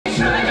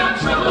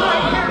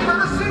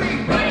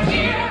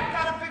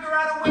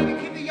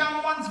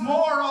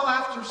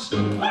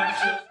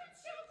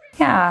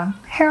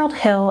Harold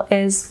Hill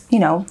is, you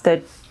know,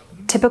 the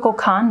typical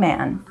con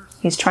man.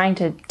 He's trying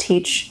to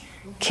teach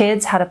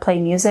kids how to play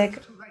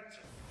music,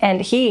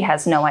 and he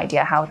has no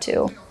idea how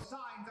to.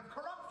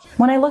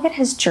 When I look at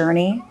his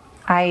journey,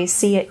 I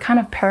see it kind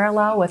of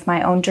parallel with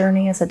my own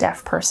journey as a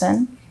deaf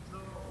person,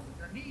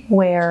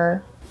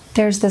 where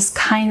there's this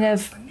kind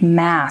of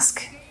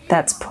mask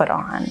that's put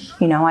on.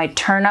 You know, I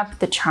turn up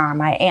the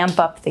charm, I amp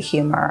up the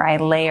humor, I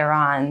layer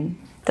on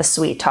the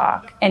sweet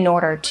talk in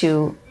order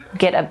to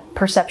get a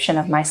perception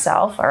of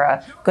myself or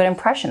a good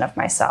impression of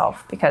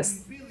myself,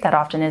 because that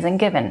often isn't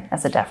given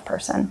as a deaf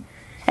person.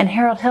 And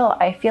Harold Hill,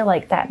 I feel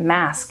like that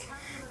mask,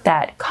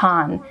 that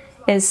con,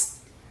 is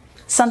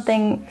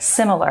something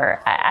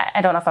similar.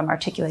 I don't know if I'm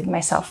articulating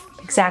myself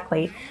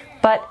exactly,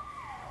 but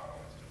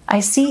I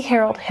see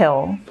Harold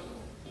Hill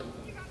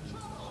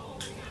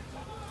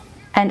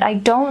and I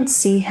don't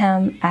see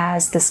him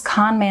as this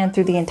con man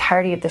through the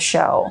entirety of the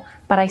show,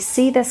 but I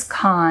see this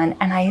con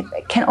and I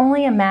can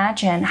only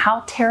imagine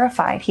how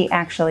terrified he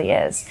actually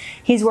is.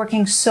 He's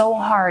working so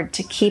hard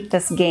to keep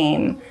this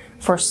game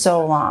for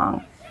so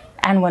long.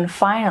 And when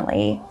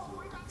finally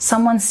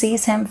someone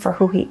sees him for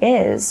who he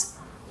is,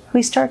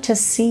 we start to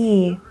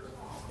see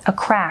a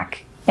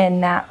crack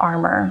in that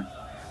armor.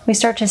 We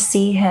start to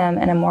see him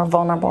in a more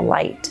vulnerable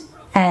light.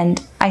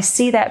 And I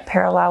see that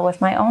parallel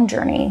with my own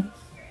journey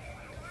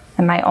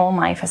and my own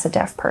life as a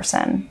deaf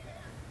person.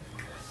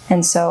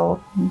 And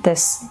so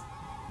this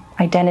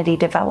identity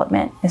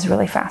development is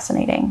really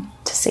fascinating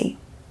to see.